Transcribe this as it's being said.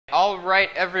All right,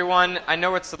 everyone. I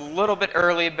know it's a little bit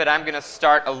early, but I'm going to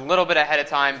start a little bit ahead of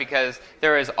time because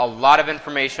there is a lot of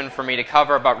information for me to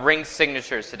cover about ring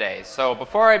signatures today. So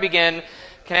before I begin,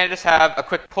 can I just have a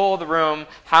quick poll of the room?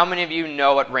 How many of you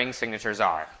know what ring signatures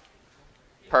are?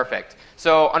 Perfect.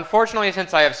 So unfortunately,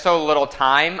 since I have so little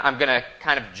time, I'm going to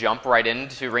kind of jump right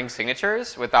into ring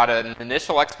signatures without an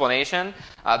initial explanation.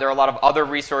 There are a lot of other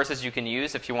resources you can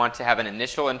use if you want to have an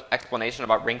initial explanation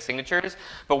about ring signatures.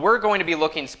 But we're going to be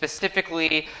looking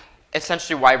specifically,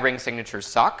 essentially, why ring signatures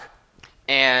suck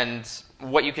and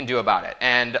what you can do about it,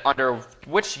 and under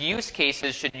which use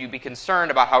cases should you be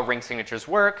concerned about how ring signatures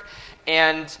work,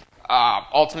 and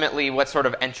ultimately what sort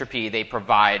of entropy they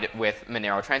provide with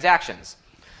Monero transactions.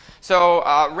 So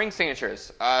ring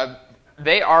signatures,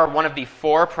 they are one of the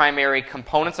 4 primary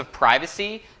components of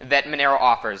privacy that Monero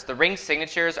offers. The ring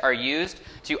signatures are used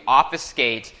to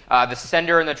obfuscate the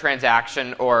sender in the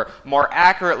transaction, or more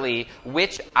accurately,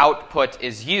 which output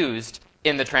is used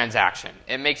in the transaction.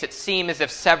 It makes it seem as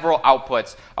if several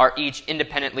outputs are each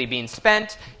independently being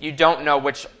spent. You don't know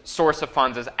which source of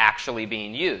funds is actually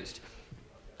being used.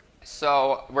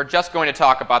 So we're just going to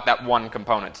talk about that one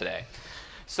component today.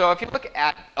 So if you look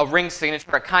at a ring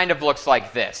signature, it kind of looks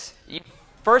like this.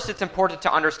 First, it's important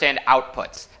to understand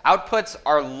outputs. Outputs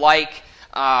are like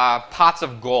pots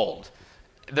of gold.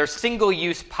 They're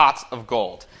single-use pots of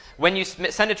gold. When you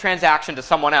send a transaction to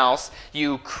someone else,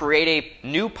 you create a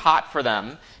new pot for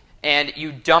them, and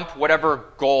you dump whatever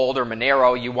gold or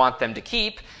Monero you want them to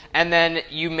keep, and then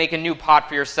you make a new pot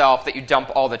for yourself that you dump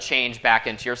all the change back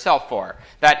into yourself for.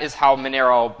 That is how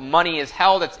Monero money is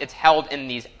held. It's held in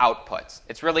these outputs.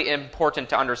 It's really important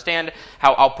to understand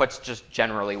how outputs just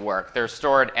generally work. They're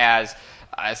stored as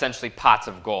essentially pots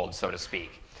of gold, so to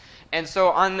speak. And so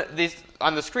on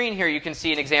the screen here, you can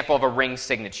see an example of a ring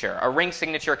signature. A ring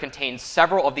signature contains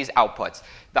several of these outputs.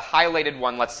 The highlighted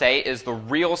one, let's say, is the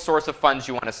real source of funds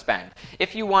you want to spend.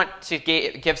 If you want to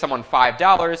give someone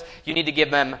 $5, you need to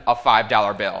give them a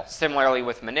 $5 bill. Similarly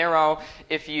with Monero,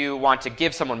 if you want to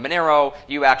give someone Monero,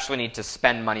 you actually need to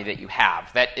spend money that you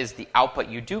have. That is the output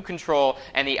you do control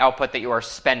and the output that you are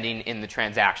spending in the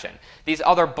transaction. These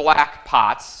other black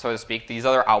pots, so to speak, these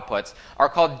other outputs, are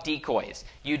called decoys.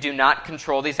 You do not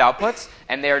control these outputs,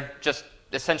 and they're just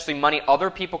essentially money other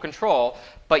people control,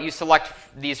 but you select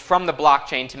these from the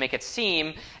blockchain to make it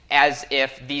seem as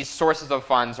if these sources of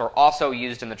funds are also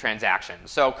used in the transaction.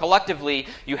 So collectively,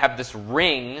 you have this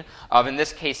ring of, in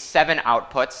this case, 7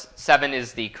 outputs. 7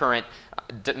 is the current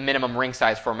minimum ring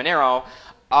size for Monero,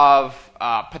 of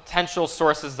potential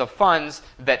sources of funds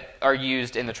that are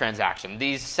used in the transaction.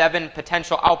 These 7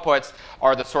 potential outputs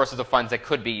are the sources of funds that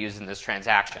could be used in this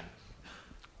transaction.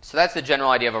 So that's the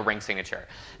general idea of a ring signature.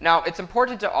 Now, it's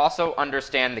important to also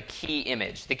understand the key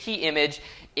image. The key image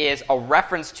is a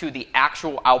reference to the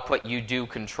actual output you do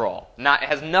control. It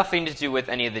has nothing to do with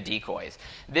any of the decoys.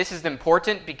 This is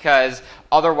important because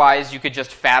otherwise you could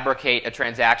just fabricate a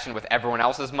transaction with everyone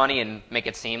else's money and make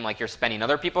it seem like you're spending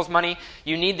other people's money.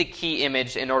 You need the key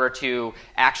image in order to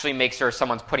actually make sure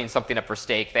someone's putting something up for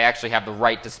stake. They actually have the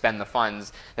right to spend the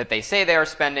funds that they say they are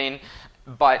spending.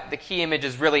 But the key image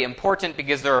is really important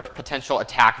because there are potential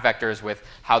attack vectors with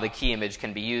how the key image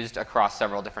can be used across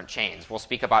several different chains. We'll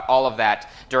speak about all of that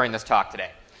during this talk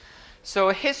today. So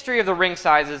a history of the ring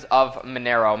sizes of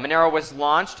Monero. Monero was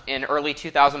launched in early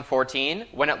 2014.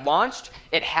 When it launched,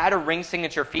 it had a ring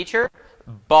signature feature,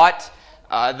 but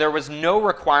there was no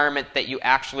requirement that you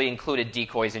actually included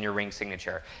decoys in your ring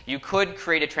signature. You could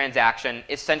create a transaction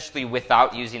essentially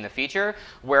without using the feature,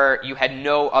 where you had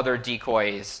no other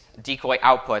decoy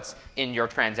outputs in your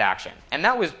transaction. And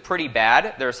that was pretty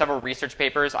bad. There are several research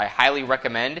papers I highly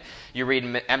recommend you read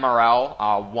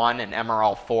MRL 1 and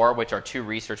MRL 4, which are 2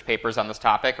 research papers on this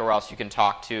topic, or else you can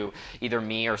talk to either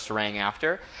me or Sarang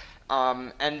after.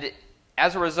 And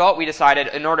as a result, we decided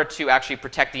in order to actually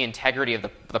protect the integrity of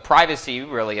the privacy,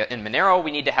 really, in Monero,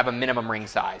 we need to have a minimum ring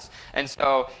size. And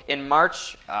so in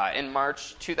March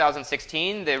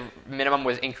 2016, the minimum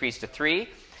was increased to 3.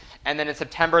 And then in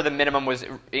September, the minimum was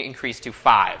increased to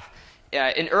 5.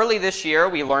 In early this year,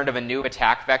 we learned of a new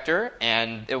attack vector,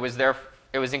 and it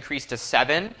was increased to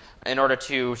 7 in order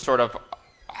to sort of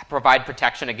provide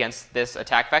protection against this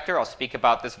attack vector. I'll speak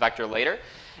about this vector later.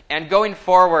 And going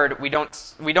forward, we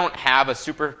don't have a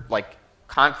super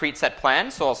concrete set plan,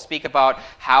 so I'll speak about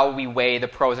how we weigh the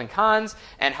pros and cons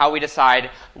and how we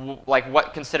decide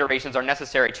what considerations are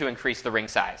necessary to increase the ring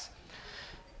size.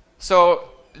 So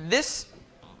this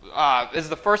is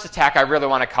the first attack I really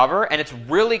want to cover, and it's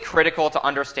really critical to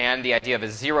understand the idea of a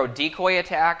zero decoy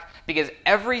attack because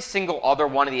every single other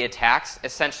one of the attacks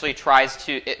essentially it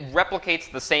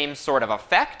replicates the same sort of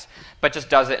effect, but just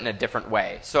does it in a different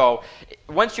way. So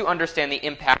once you understand the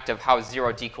impact of how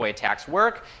zero decoy attacks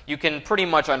work, you can pretty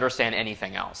much understand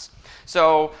anything else.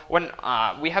 So when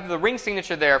we have the ring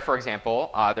signature there, for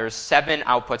example, there's 7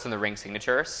 outputs in the ring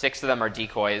signature. 6 of them are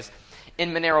decoys.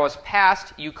 In Monero's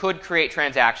past, you could create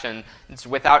transactions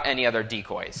without any other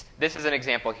decoys. This is an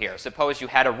example here. Suppose you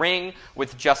had a ring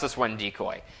with just this one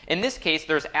decoy. In this case,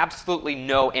 there's absolutely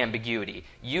no ambiguity.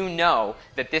 You know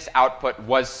that this output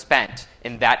was spent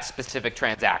in that specific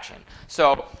transaction.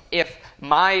 So if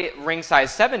my ring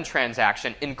size 7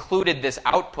 transaction included this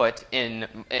output in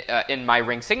my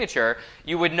ring signature,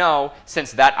 you would know,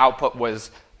 since that output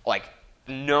was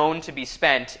known to be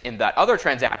spent in that other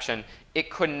transaction, it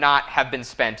could not have been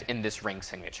spent in this ring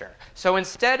signature. So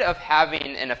instead of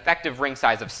having an effective ring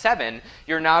size of 7,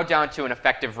 you're now down to an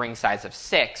effective ring size of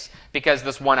 6, because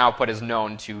this one output is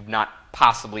known to not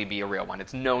possibly be a real one.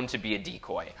 It's known to be a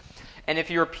decoy. And if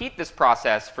you repeat this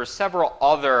process for several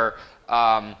other,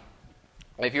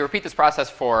 if you repeat this process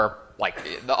for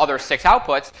the other 6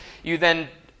 outputs, you then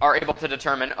are able to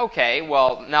determine, okay,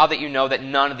 well, now that you know that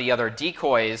none of the other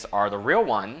decoys are the real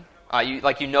one,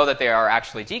 you know that they are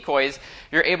actually decoys,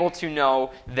 you're able to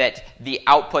know that the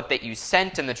output that you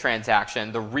sent in the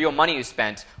transaction, the real money you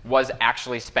spent, was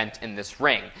actually spent in this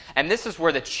ring. And this is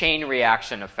where the chain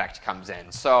reaction effect comes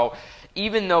in. So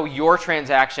even though your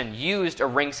transaction used a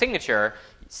ring signature,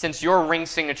 since your ring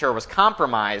signature was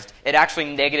compromised, it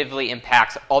actually negatively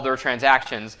impacts other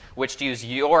transactions which use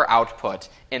your output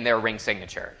in their ring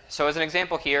signature. So as an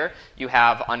example here, you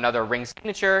have another ring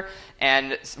signature,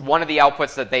 and one of the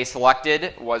outputs that they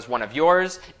selected was one of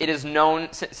yours. It is known,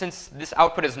 since this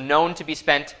output is known to be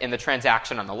spent in the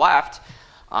transaction on the left,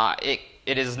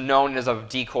 it is known as a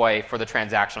decoy for the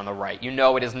transaction on the right. You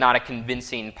know it is not a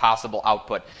convincing possible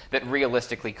output that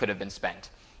realistically could have been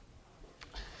spent.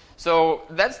 So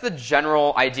that's the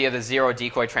general idea of the zero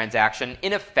decoy transaction.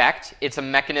 In effect, it's a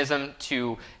mechanism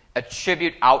to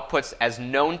attribute outputs as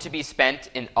known to be spent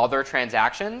in other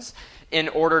transactions in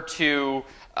order to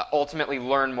ultimately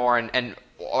learn more and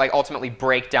ultimately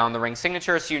break down the ring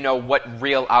signature so you know what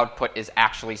real output is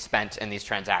actually spent in these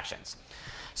transactions.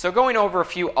 So going over a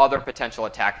few other potential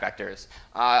attack vectors.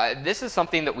 This is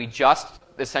something that we just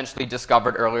essentially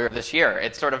discovered earlier this year.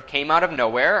 It sort of came out of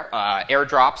nowhere.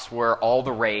 Airdrops were all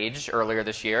the rage earlier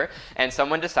this year, and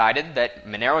someone decided that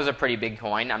Monero is a pretty big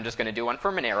coin. I'm just going to do one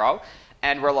for Monero.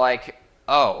 And we're like,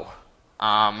 oh,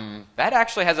 that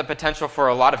actually has a potential for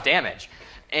a lot of damage.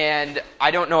 And I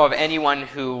don't know of anyone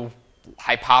who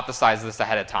hypothesized this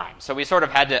ahead of time. So we sort of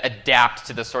had to adapt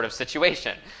to this sort of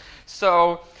situation.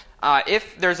 So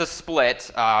if there's a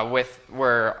split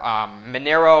where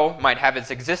Monero might have its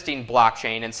existing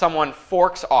blockchain and someone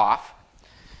forks off,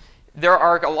 there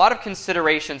are a lot of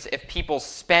considerations if people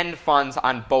spend funds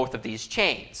on both of these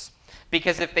chains.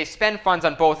 Because if they spend funds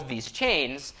on both of these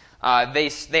chains,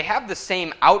 they have the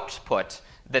same output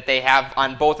that they have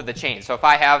on both of the chains. So if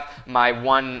I have my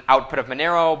one output of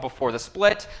Monero before the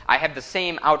split, I have the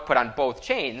same output on both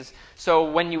chains. So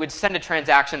when you would send a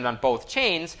transaction on both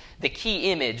chains, the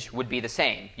key image would be the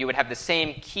same. You would have the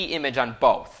same key image on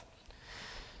both.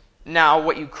 Now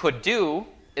what you could do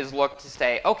is look to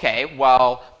say, okay,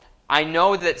 well, I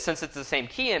know that since it's the same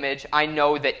key image, I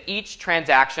know that each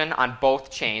transaction on both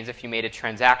chains, if you made a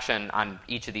transaction on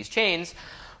each of these chains,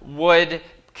 would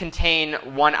contain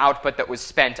one output that was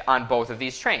spent on both of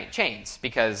these chains,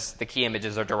 because the key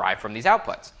images are derived from these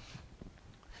outputs.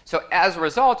 So as a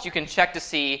result, you can check to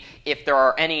see if there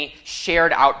are any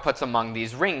shared outputs among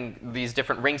these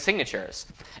different ring signatures.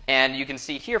 And you can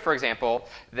see here, for example,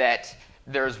 that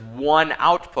there's one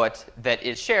output that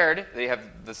is shared. They have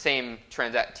the same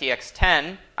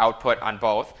TX10 output on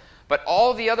both, but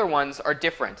all the other ones are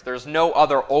different. There's no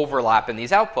other overlap in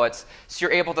these outputs, so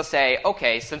you're able to say,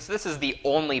 okay, since this is the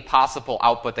only possible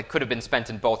output that could have been spent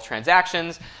in both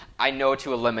transactions, I know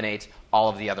to eliminate all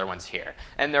of the other ones here.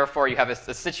 And therefore, you have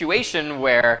a situation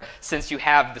where, since you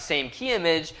have the same key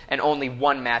image and only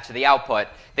one match of the output,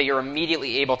 that you're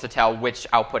immediately able to tell which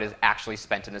output is actually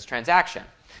spent in this transaction.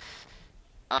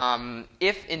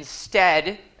 If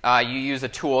instead you use a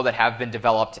tool that have been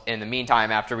developed in the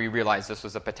meantime after we realized this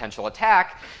was a potential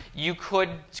attack, you could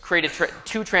create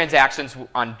two transactions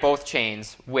on both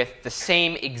chains with the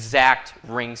same exact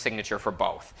ring signature for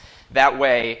both. That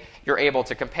way, you're able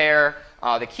to compare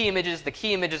the key images. The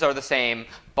key images are the same,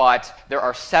 but there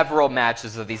are several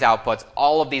matches of these outputs.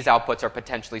 All of these outputs are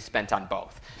potentially spent on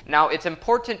both. Now, it's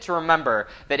important to remember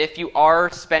that if you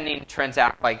are spending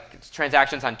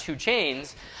transactions on two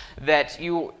chains, that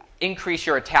you increase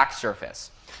your attack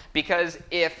surface. Because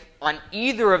if on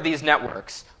either of these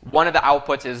networks, one of the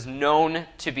outputs is known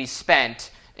to be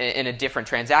spent in a different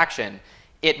transaction,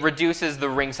 it reduces the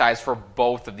ring size for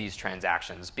both of these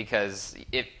transactions. Because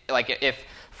if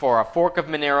for a fork of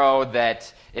Monero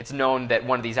that it's known that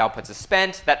one of these outputs is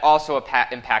spent, that also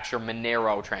impacts your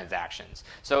Monero transactions.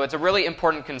 So it's a really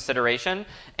important consideration,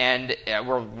 and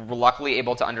we're luckily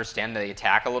able to understand the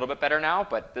attack a little bit better now,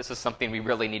 but this is something we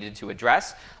really needed to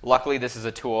address. Luckily, this is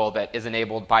a tool that is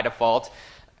enabled by default.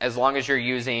 As long as you're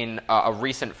using a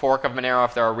recent fork of Monero,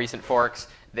 if there are recent forks,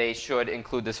 they should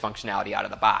include this functionality out of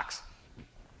the box.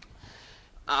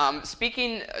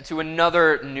 Speaking to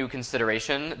another new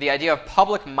consideration, the idea of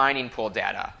public mining pool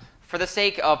data. For the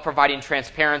sake of providing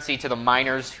transparency to the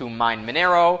miners who mine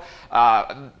Monero,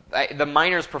 the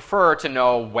miners prefer to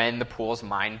know when the pools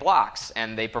mine blocks,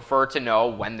 and they prefer to know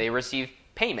when they receive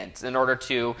payments in order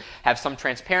to have some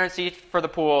transparency for the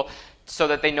pool so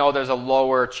that they know there's a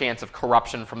lower chance of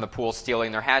corruption from the pool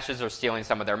stealing their hashes or stealing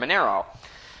some of their Monero.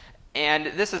 And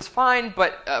this is fine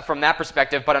from that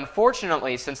perspective, but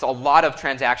unfortunately, since a lot of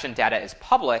transaction data is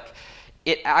public,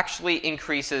 it actually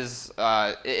increases,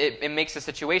 it makes a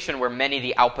situation where many of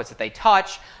the outputs that they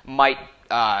touch might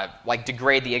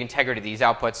degrade the integrity of these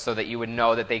outputs so that you would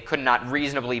know that they could not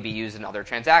reasonably be used in other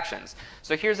transactions.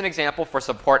 So here's an example for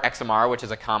Support XMR, which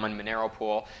is a common Monero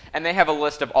pool. And they have a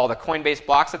list of all the Coinbase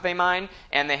blocks that they mine,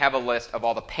 and they have a list of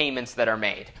all the payments that are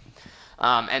made.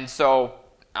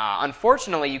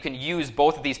 Unfortunately, you can use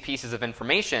both of these pieces of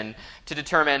information to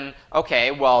determine,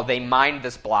 okay, well, they mined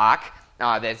this block.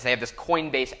 They have this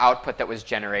Coinbase output that was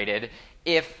generated.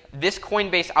 If this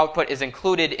Coinbase output is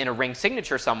included in a ring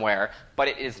signature somewhere, but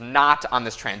it is not on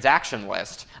this transaction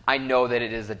list, I know that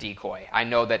it is a decoy. I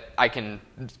know that I can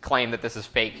claim that this is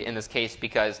fake in this case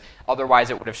because otherwise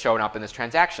it would have shown up in this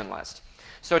transaction list.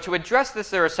 So to address this,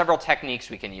 there are several techniques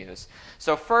we can use.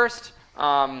 So first,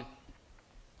 and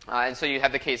so you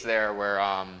have the case there where,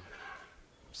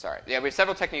 we have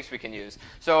several techniques we can use.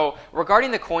 So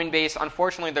regarding the Coinbase,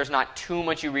 unfortunately, there's not too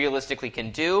much you realistically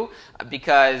can do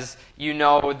because you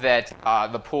know that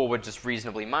the pool would just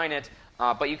reasonably mine it.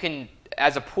 But you can,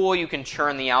 as a pool, you can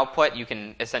churn the output. You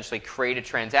can essentially create a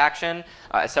transaction,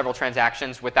 several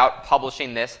transactions, without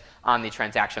publishing this on the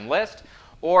transaction list.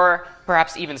 Or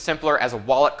perhaps even simpler, as a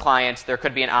wallet client, there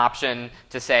could be an option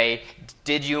to say,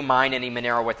 did you mine any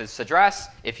Monero with this address?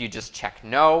 If you just check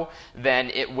no, then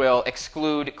it will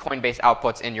exclude Coinbase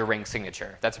outputs in your ring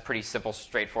signature. That's a pretty simple,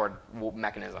 straightforward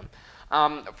mechanism.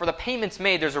 For the payments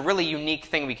made, there's a really unique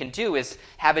thing we can do is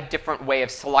have a different way of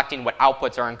selecting what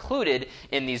outputs are included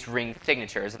in these ring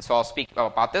signatures. And so I'll speak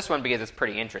about this one because it's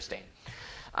pretty interesting.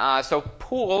 So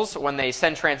pools, when they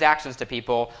send transactions to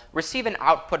people, receive an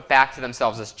output back to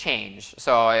themselves as change.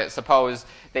 So suppose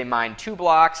they mine 2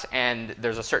 blocks and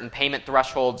there's a certain payment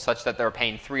threshold such that they're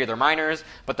paying 3 of their miners,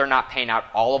 but they're not paying out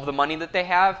all of the money that they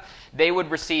have. They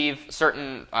would receive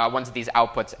certain ones of these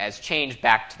outputs as change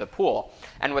back to the pool.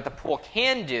 And what the pool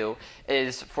can do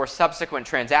is, for subsequent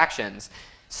transactions,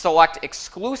 select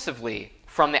exclusively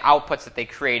from the outputs that they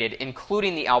created,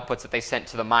 including the outputs that they sent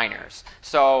to the miners.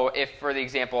 So if, for the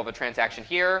example of a transaction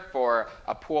here, for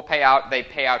a pool payout, they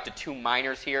pay out to 2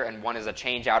 miners here, and one is a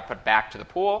change output back to the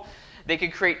pool, they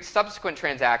could create subsequent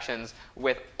transactions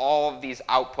with all of these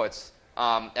outputs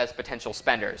as potential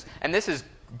spenders. And this is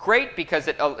great because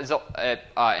it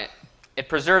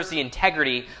preserves the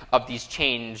integrity of these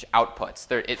change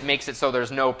outputs. It makes it so there's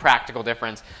no practical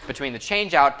difference between the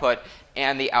change output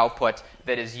and the output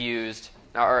that is used,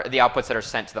 or the outputs that are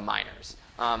sent to the miners.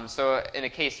 So in a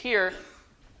case here,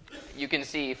 you can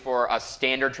see for a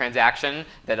standard transaction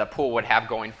that a pool would have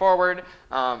going forward,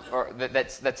 or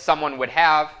that someone would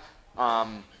have,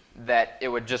 that it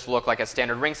would just look like a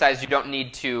standard ring size. You don't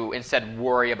need to instead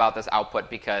worry about this output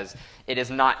because it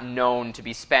is not known to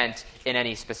be spent in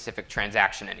any specific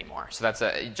transaction anymore. So that's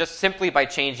just simply by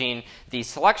changing the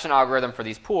selection algorithm for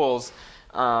these pools,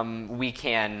 we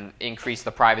can increase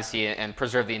the privacy and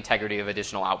preserve the integrity of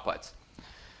additional outputs.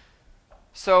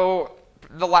 So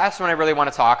the last one I really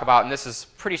want to talk about, and this is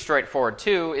pretty straightforward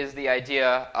too, is the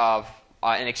idea of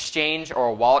an exchange or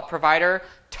a wallet provider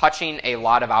touching a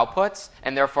lot of outputs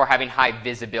and therefore having high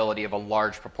visibility of a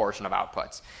large proportion of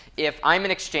outputs. If I'm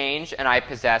an exchange and I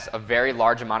possess a very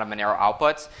large amount of Monero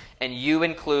outputs and you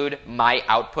include my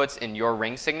outputs in your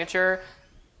ring signature,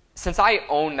 since I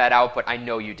own that output, I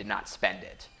know you did not spend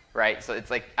it, right? So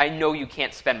it's like, I know you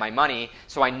can't spend my money,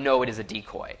 so I know it is a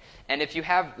decoy. And if you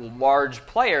have large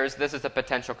players, this is a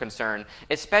potential concern,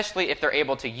 especially if they're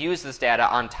able to use this data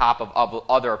on top of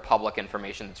other public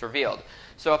information that's revealed.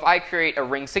 So if I create a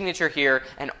ring signature here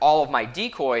and all of my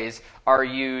decoys are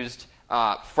used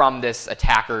from this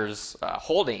attacker's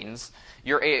holdings,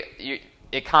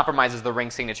 it compromises the ring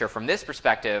signature from this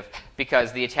perspective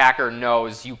because the attacker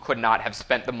knows you could not have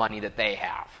spent the money that they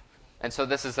have. And so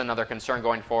this is another concern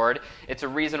going forward. It's a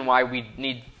reason why we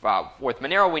need, with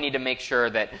Monero, we need to make sure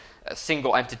that a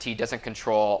single entity doesn't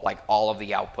control like all of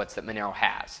the outputs that Monero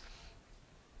has.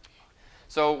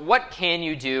 So what can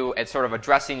you do at sort of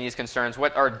addressing these concerns?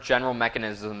 What are general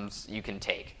mechanisms you can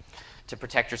take to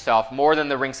protect yourself more than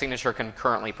the ring signature can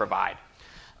currently provide?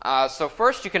 So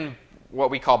first, you can what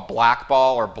we call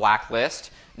blackball or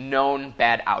blacklist known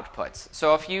bad outputs.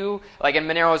 So if you, like in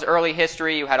Monero's early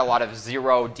history, you had a lot of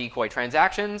zero decoy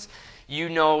transactions, you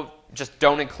know, just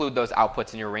don't include those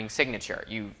outputs in your ring signature.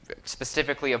 You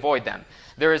specifically avoid them.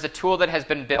 There is a tool that has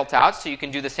been built out so you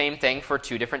can do the same thing for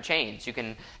two different chains. You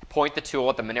can point the tool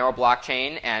at the Monero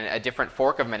blockchain and a different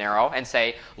fork of Monero and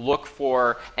say, look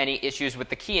for any issues with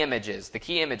the key images, the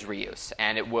key image reuse,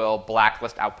 and it will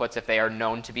blacklist outputs if they are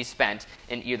known to be spent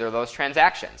in either of those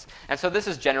transactions. And so this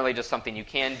is generally just something you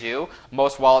can do.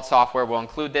 Most wallet software will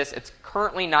include this. It's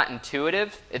currently not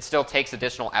intuitive. It still takes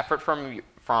additional effort from you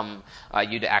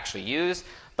to actually use,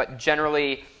 but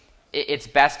generally it's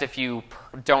best if you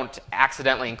don't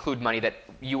accidentally include money that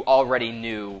you already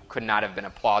knew could not have been a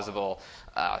plausible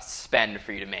spend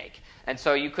for you to make. And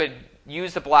so you could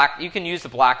use the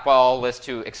blackball list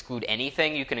to exclude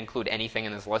anything. You can include anything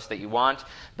in this list that you want,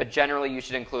 but generally you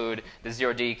should include the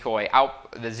zero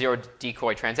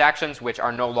decoy transactions, which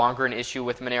are no longer an issue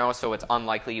with Monero, so it's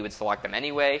unlikely you would select them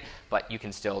anyway, but you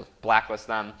can still blacklist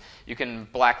them. You can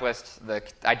blacklist the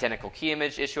identical key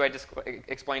image issue I just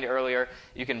explained earlier.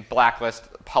 You can blacklist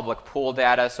public pool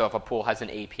data, so if a pool has an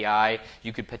API,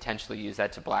 you could potentially use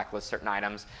that to blacklist certain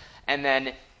items. And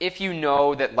then if you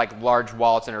know that like large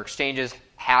wallets and exchanges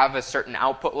have a certain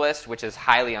output list, which is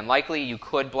highly unlikely, you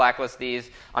could blacklist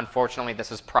these. Unfortunately,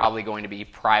 this is probably going to be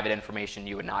private information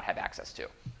you would not have access to.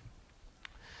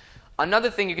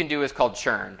 Another thing you can do is called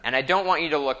churn. And I don't want you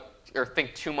to look or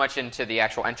think too much into the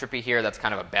actual entropy here. That's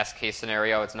kind of a best case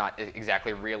scenario. It's not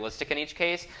exactly realistic in each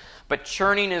case. But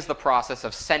churning is the process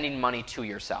of sending money to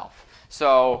yourself.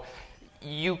 So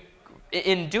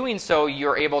in doing so,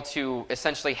 you're able to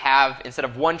essentially have, instead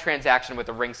of one transaction with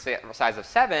a ring size of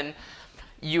 7,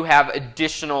 you have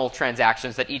additional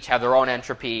transactions that each have their own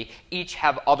entropy, each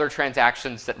have other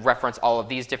transactions that reference all of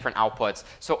these different outputs.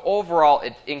 So overall,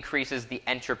 it increases the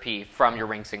entropy from your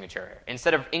ring signature.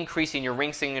 Instead of increasing your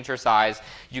ring signature size,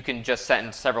 you can just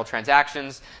send several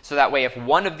transactions. So that way, if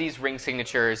one of these ring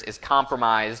signatures is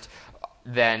compromised,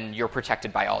 then you're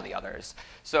protected by all the others.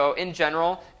 So in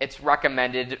general, it's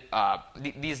recommended.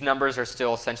 These numbers are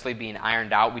still essentially being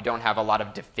ironed out. We don't have a lot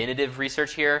of definitive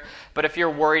research here. But if you're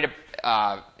worried,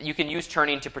 you can use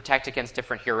churning to protect against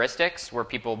different heuristics where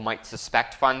people might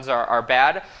suspect funds are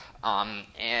bad.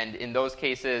 And in those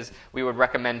cases, we would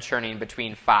recommend churning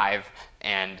between 5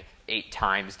 and 8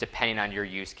 times, depending on your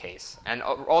use case. And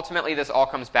ultimately, this all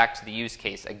comes back to the use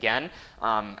case again,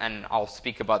 and I'll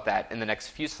speak about that in the next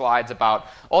few slides about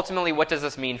ultimately what does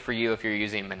this mean for you if you're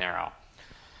using Monero.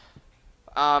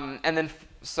 And then,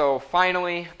 so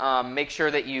finally, make sure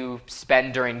that you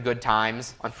spend during good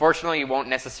times. Unfortunately, you won't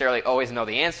necessarily always know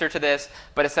the answer to this,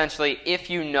 but essentially, if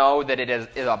you know that it is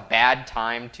a bad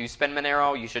time to spend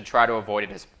Monero, you should try to avoid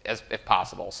it as if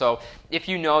possible. So if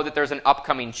you know that there's an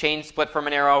upcoming chain split for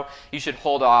Monero, you should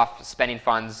hold off spending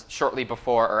funds shortly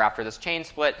before or after this chain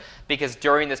split, because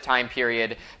during this time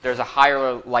period, there's a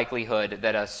higher likelihood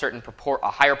that a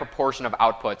higher proportion of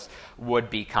outputs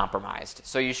would be compromised.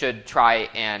 So you should try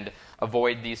and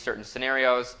avoid these certain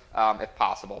scenarios if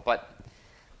possible. But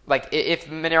like if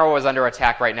Monero was under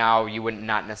attack right now, you would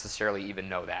not necessarily even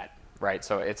know that, right?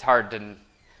 So it's hard to,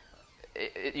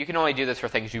 you can only do this for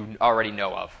things you already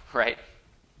know of, right?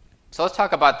 So let's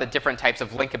talk about the different types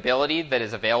of linkability that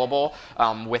is available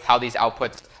with how these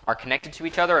outputs are connected to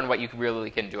each other and what you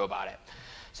really can do about it.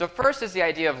 So first is the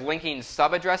idea of linking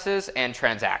subaddresses and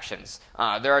transactions.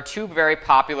 There are two very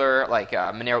popular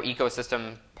Monero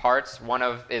ecosystem parts. One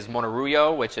is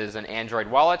Monerujo, which is an Android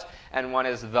wallet, and one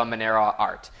is the Monero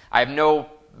art. I have no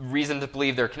reason to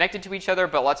believe they're connected to each other,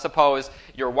 but let's suppose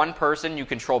you're one person, you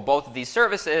control both of these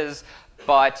services,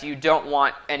 but you don't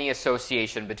want any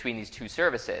association between these two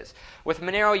services. With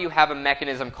Monero, you have a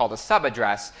mechanism called a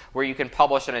subaddress, where you can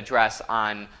publish an address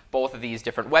on both of these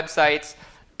different websites.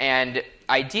 And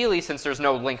ideally, since there's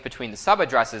no link between the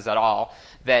subaddresses at all,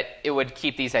 that it would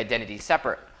keep these identities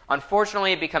separate.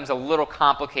 Unfortunately, it becomes a little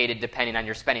complicated depending on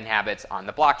your spending habits on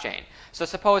the blockchain. So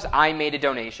suppose I made a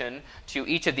donation to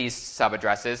each of these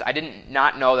subaddresses. I did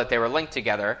not know that they were linked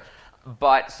together,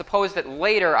 but suppose that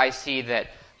later I see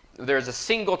that there's a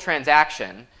single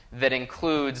transaction that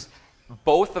includes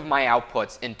both of my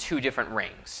outputs in two different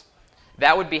rings.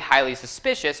 That would be highly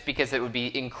suspicious because it would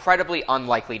be incredibly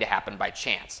unlikely to happen by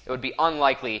chance. It would be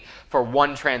unlikely for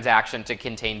one transaction to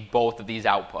contain both of these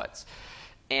outputs.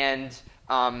 And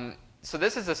so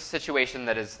this is a situation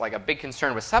that is like a big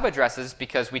concern with subaddresses,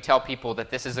 because we tell people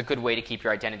that this is a good way to keep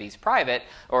your identities private,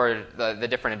 or the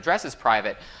different addresses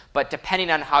private. But depending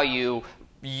on how you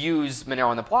use Monero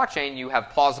on the blockchain, you have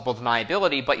plausible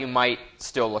deniability, but you might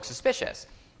still look suspicious.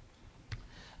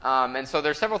 And so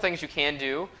there's several things you can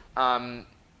do.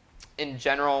 In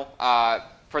general,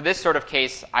 for this sort of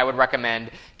case, I would recommend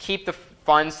keep the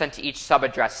funds sent to each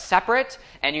subaddress separate,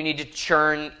 and you need to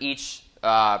churn each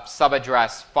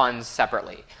subaddress funds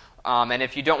separately. And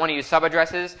if you don't want to use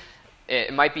subaddresses,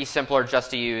 it might be simpler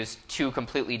just to use two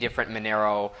completely different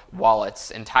Monero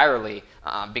wallets entirely,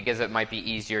 because it might be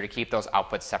easier to keep those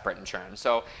outputs separate and churned.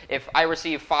 So if I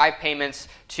receive 5 payments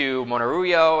to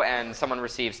Monero and someone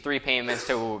receives 3 payments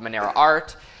to Monero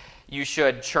Art, you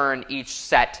should churn each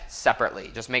set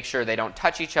separately. Just make sure they don't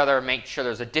touch each other. Make sure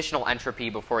there's additional entropy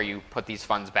before you put these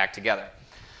funds back together.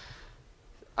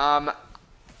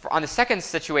 On the second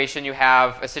situation, you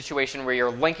have a situation where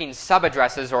you're linking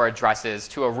subaddresses or addresses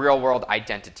to a real-world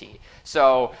identity.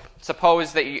 So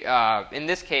suppose that in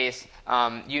this case,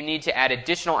 you need to add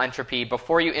additional entropy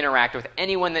before you interact with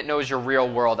anyone that knows your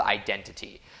real-world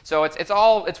identity. So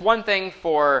it's one thing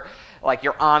for like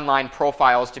your online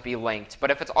profiles to be linked,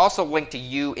 but if it's also linked to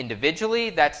you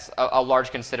individually, that's a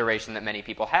large consideration that many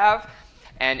people have.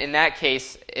 And in that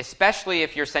case, especially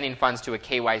if you're sending funds to a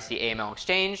KYC AML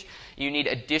exchange, you need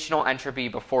additional entropy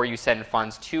before you send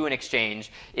funds to an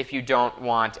exchange if you don't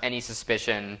want any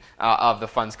suspicion of the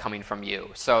funds coming from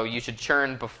you. So you should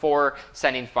churn before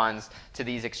sending funds to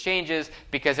these exchanges,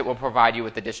 because it will provide you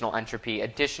with additional entropy,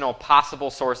 additional possible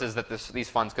sources that these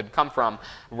funds could come from,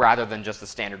 rather than just the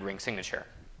standard ring signature.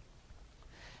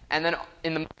 And then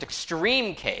in the most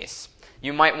extreme case,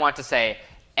 you might want to say,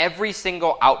 every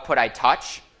single output I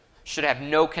touch should have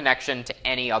no connection to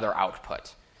any other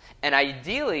output. And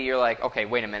ideally, you're like, okay,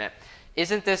 wait a minute.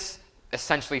 Isn't this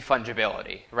essentially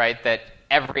fungibility, right? That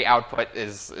every output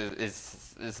is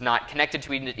not connected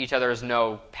to each other, there's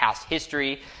no past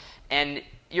history. And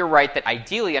you're right that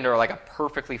ideally, under like a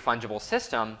perfectly fungible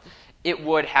system, it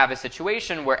would have a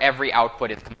situation where every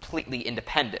output is completely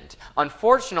independent.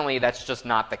 Unfortunately, that's just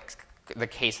not the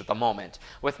case at the moment.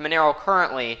 With Monero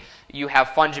currently, you have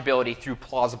fungibility through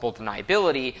plausible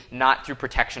deniability, not through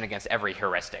protection against every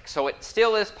heuristic. So it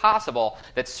still is possible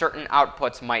that certain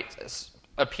outputs might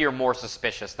appear more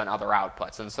suspicious than other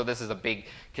outputs. And so this is a big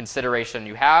consideration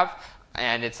you have,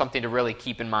 and it's something to really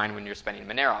keep in mind when you're spending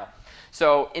Monero.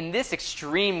 So in this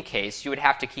extreme case, you would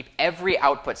have to keep every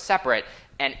output separate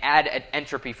and add an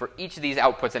entropy for each of these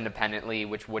outputs independently,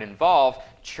 which would involve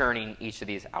churning each of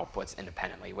these outputs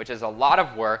independently, which is a lot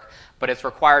of work, but it's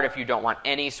required if you don't want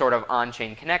any sort of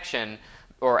on-chain connection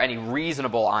or any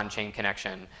reasonable on-chain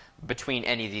connection between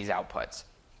any of these outputs.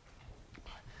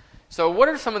 So what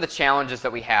are some of the challenges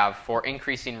that we have for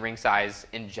increasing ring size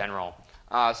in general?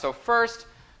 So first,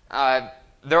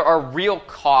 there are real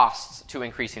costs to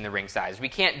increasing the ring size. We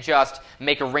can't just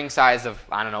make a ring size of,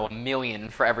 I don't know, 1 million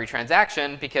for every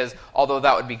transaction, because although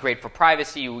that would be great for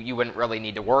privacy, you wouldn't really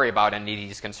need to worry about any of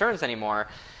these concerns anymore.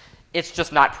 It's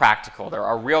just not practical. There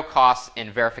are real costs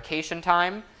in verification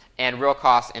time and real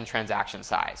costs in transaction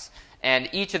size. And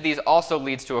each of these also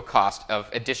leads to a cost of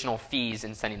additional fees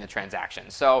in sending the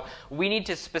transaction. So we need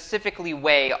to specifically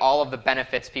weigh all of the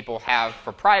benefits people have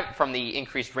from the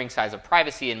increased ring size of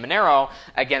privacy in Monero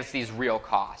against these real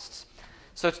costs.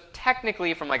 So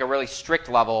technically, from like a really strict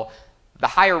level, the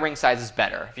higher ring size is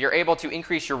better. If you're able to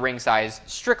increase your ring size,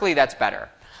 strictly that's better.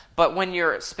 But when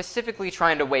you're specifically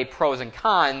trying to weigh pros and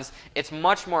cons, it's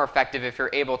much more effective if you're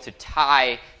able to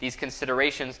tie these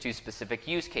considerations to specific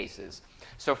use cases.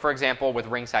 So for example, with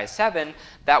ring size 7,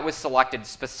 that was selected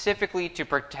specifically to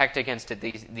protect against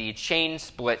the chain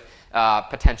split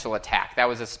potential attack. That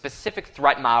was a specific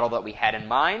threat model that we had in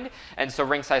mind, and so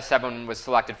ring size 7 was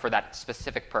selected for that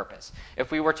specific purpose.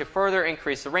 If we were to further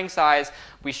increase the ring size,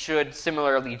 we should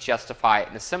similarly justify it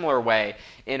in a similar way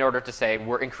in order to say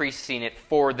we're increasing it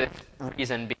for this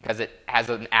reason because it has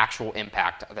an actual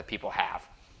impact that people have.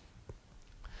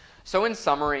 So in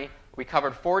summary, we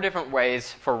covered 4 different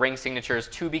ways for ring signatures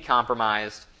to be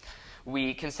compromised.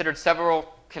 We considered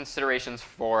several considerations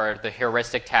for the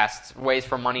heuristic tests, ways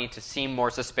for money to seem more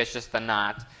suspicious than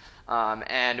not.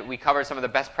 And we covered some of the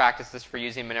best practices for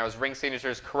using Monero's ring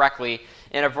signatures correctly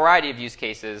in a variety of use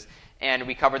cases. and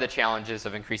we cover the challenges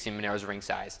of increasing Monero's ring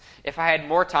size. If I had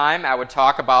more time, I would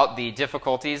talk about the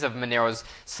difficulties of Monero's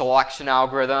selection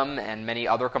algorithm and many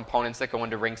other components that go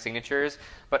into ring signatures,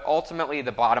 but ultimately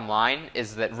the bottom line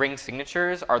is that ring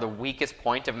signatures are the weakest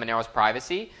point of Monero's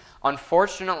privacy.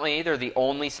 Unfortunately, they're the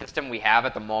only system we have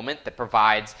at the moment that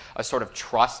provides a sort of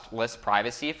trustless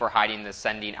privacy for hiding the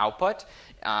sending output,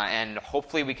 and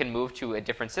hopefully we can move to a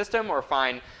different system or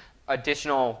find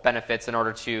additional benefits in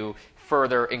order to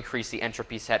further increase the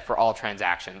entropy set for all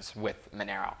transactions with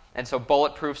Monero. And so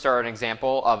bullet proofs are an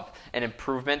example of an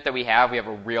improvement that we have. We have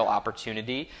a real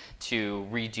opportunity to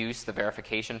reduce the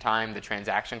verification time, the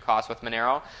transaction cost with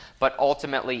Monero. But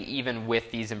ultimately, even with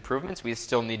these improvements, we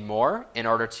still need more in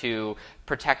order to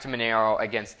protect Monero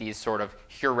against these sort of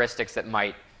heuristics that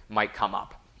might come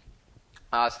up.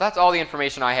 So that's all the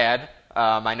information I had.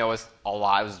 I know it's a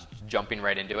lot. I was jumping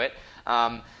right into it.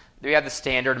 We have the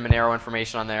standard Monero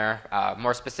information on there.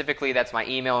 More specifically, that's my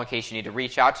email in case you need to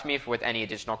reach out to me with any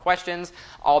additional questions.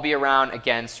 I'll be around.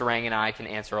 Again, Sarang and I can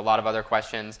answer a lot of other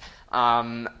questions.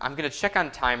 I'm going to check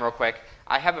on time real quick.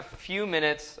 I have a few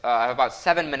minutes. I have about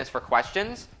 7 minutes for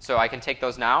questions, so I can take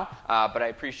those now. But I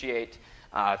appreciate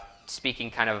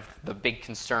speaking kind of the big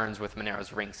concerns with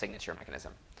Monero's ring signature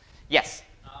mechanism. Yes?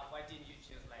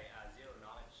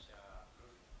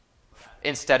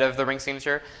 Instead of the ring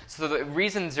signature. So the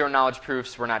reason zero-knowledge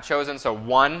proofs were not chosen, so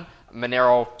one,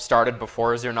 Monero started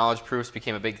before zero-knowledge proofs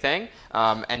became a big thing,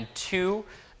 and two,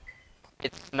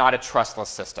 it's not a trustless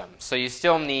system. So you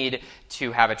still need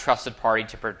to have a trusted party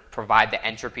to provide the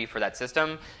entropy for that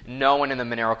system. No one in the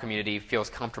Monero community feels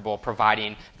comfortable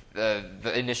providing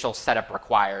the initial setup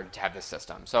required to have this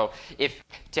system. So if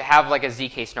to have like a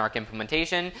ZK snark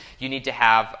implementation, you need to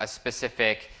have a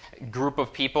specific group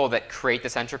of people that create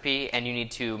this entropy, and you need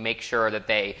to make sure that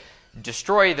they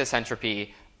destroy this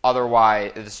entropy,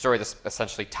 otherwise destroy this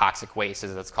essentially toxic waste,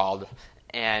 as it's called.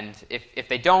 And if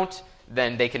they don't,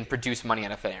 then they can produce money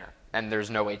out of thin air, and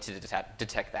there's no way to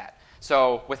detect that.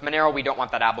 So with Monero, we don't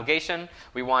want that obligation.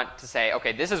 We want to say,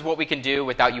 okay, this is what we can do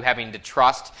without you having to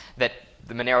trust that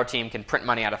the Monero team can print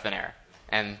money out of thin air.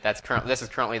 And this is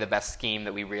currently the best scheme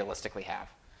that we realistically have.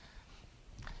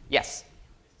 Yes?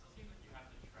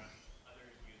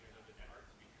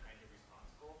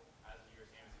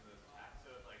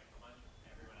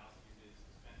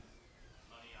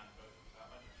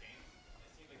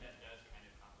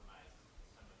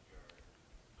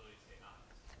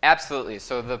 Absolutely.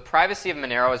 So the privacy of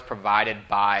Monero is provided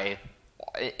by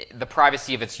the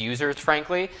privacy of its users,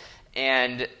 frankly.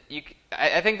 And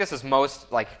I think this is most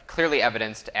clearly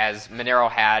evidenced as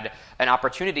Monero had an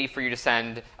opportunity for you to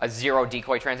send a zero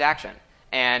decoy transaction.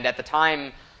 And at the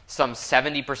time, some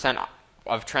 70%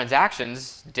 of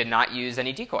transactions did not use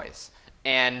any decoys.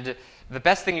 And the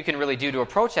best thing you can really do to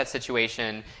approach that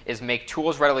situation is make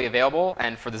tools readily available.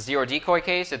 And for the zero decoy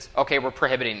case, it's, okay, we're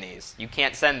prohibiting these. You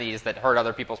can't send these that hurt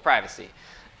other people's privacy.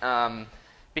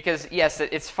 Because, yes,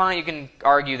 it's fine. You can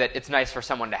argue that it's nice for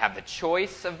someone to have the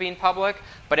choice of being public.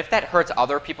 But if that hurts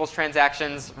other people's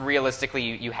transactions, realistically,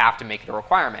 you have to make it a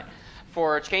requirement.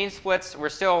 For chain splits,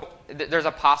 there's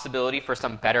a possibility for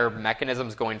some better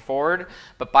mechanisms going forward.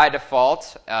 But by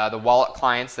default, the wallet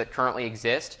clients that currently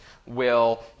exist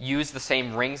will use the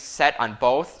same ring set on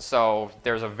both, so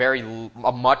there's a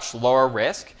much lower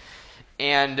risk.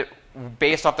 And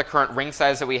based off the current ring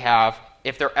size that we have,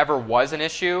 if there ever was an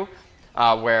issue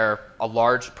where a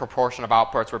large proportion of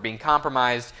outputs were being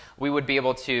compromised, we would be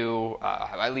able to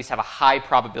at least have a high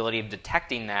probability of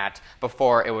detecting that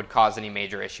before it would cause any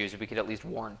major issues. We could at least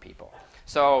warn people.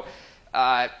 So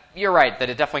you're right that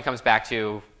it definitely comes back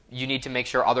to you need to make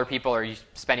sure other people are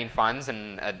spending funds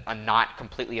in a not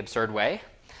completely absurd way.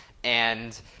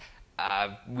 And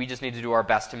we just need to do our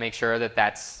best to make sure that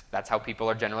that's how people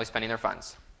are generally spending their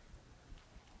funds.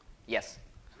 Yes?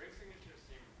 Ring signatures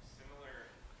seem similar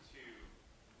to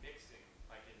mixing,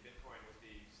 like in Bitcoin, with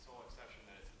the sole exception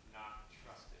that it's not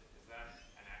trusted. Is that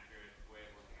an accurate way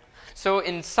of looking at it? So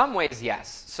in some ways,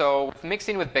 yes. So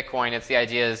mixing with Bitcoin, the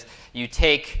idea is you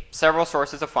take several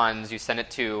sources of funds, you send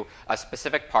it to a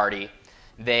specific party,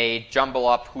 they jumble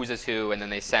up whose is who, and then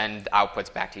they send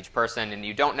outputs back to each person, and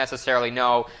you don't necessarily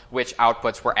know which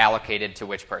outputs were allocated to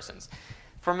which persons.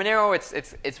 For Monero,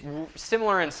 it's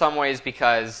similar in some ways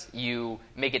because you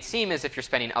make it seem as if you're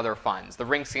spending other funds. The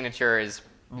ring signature is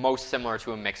most similar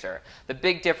to a mixer. The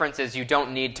big difference is you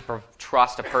don't need to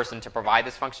trust a person to provide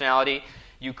this functionality.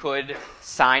 You could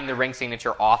sign the ring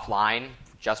signature offline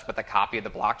just with a copy of the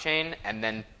blockchain and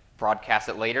then broadcast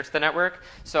it later to the network.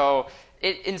 So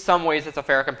in some ways, it's a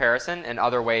fair comparison. In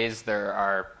other ways, there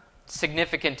are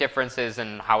significant differences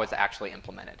in how it's actually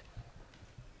implemented.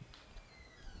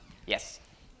 Yes?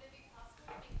 Would it be possible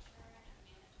to make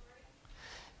churn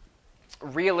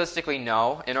mandatory? Realistically,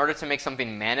 no. In order to make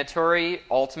something mandatory,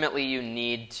 ultimately you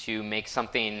need to make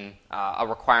something a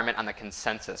requirement on the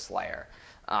consensus layer.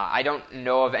 I don't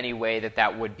know of any way that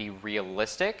that would be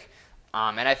realistic.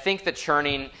 And I think that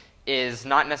churning is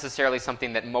not necessarily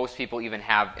something that most people even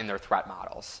have in their threat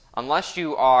models. Unless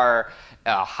you are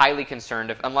highly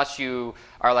concerned, unless you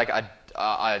are like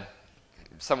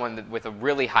someone with a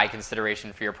really high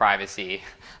consideration for your privacy,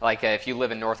 like if you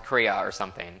live in North Korea or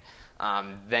something,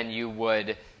 then you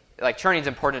would, like churning is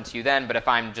important to you then, but if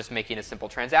I'm just making a simple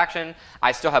transaction,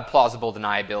 I still have plausible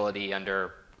deniability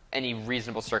under any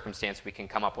reasonable circumstance we can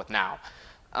come up with now.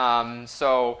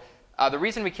 The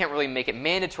reason we can't really make it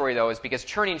mandatory, though, is because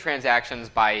churning transactions,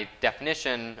 by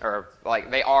definition, or like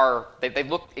they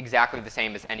look exactly the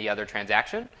same as any other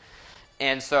transaction,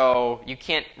 and so you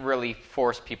can't really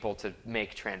force people to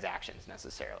make transactions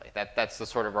necessarily. That's the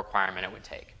sort of requirement it would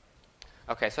take.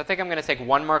 Okay, so I think I'm going to take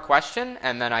one more question,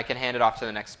 and then I can hand it off to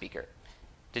the next speaker.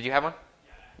 Did you have one?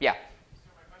 Yeah.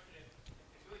 So my question is, it's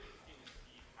really interesting to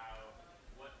see how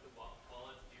what the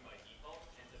wallets do by default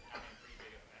ends up having pretty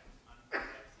big effects on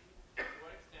privacy. To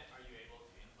what extent are you able to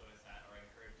influence that or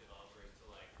encourage developers to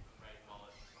like write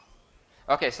wallets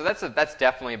responsibly? Okay, so that's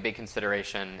definitely a big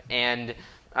consideration, and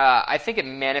I think it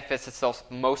manifests itself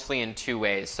mostly in two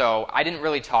ways. So I didn't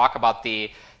really talk about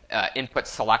the input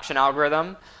selection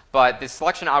algorithm, but the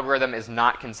selection algorithm is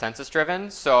not consensus driven,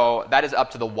 so that is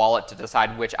up to the wallet to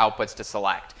decide which outputs to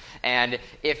select. And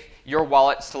if your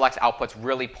wallet selects outputs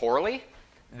really poorly,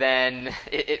 then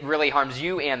it really harms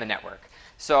you and the network.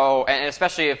 So, and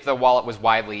especially if the wallet was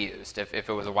widely used, if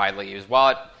it was a widely used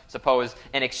wallet, suppose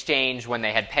an exchange when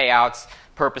they had payouts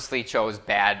purposely chose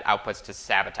bad outputs to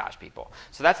sabotage people.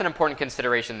 So that's an important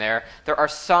consideration there. There are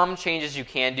some changes you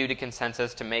can do to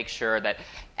consensus to make sure that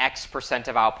X%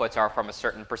 of outputs are from a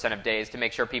certain percent of days to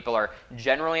make sure people are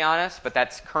generally honest, but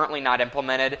that's currently not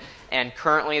implemented. And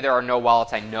currently there are no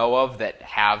wallets I know of that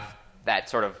have that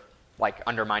sort of like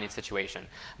undermining situation.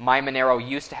 My Monero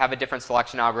used to have a different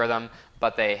selection algorithm,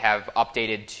 but they have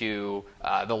updated to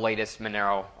the latest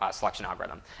Monero selection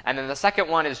algorithm. And then the second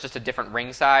one is just a different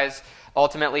ring size.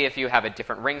 Ultimately, if you have a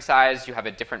different ring size, you have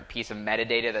a different piece of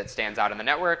metadata that stands out in the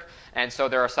network. And so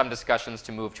there are some discussions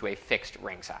to move to a fixed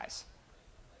ring size.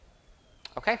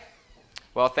 Okay.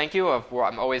 Well, thank you.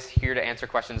 I'm always here to answer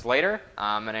questions later,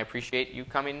 and I appreciate you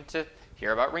coming to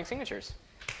hear about ring signatures.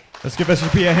 Let's give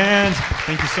SGP a hand.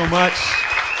 Thank you so much.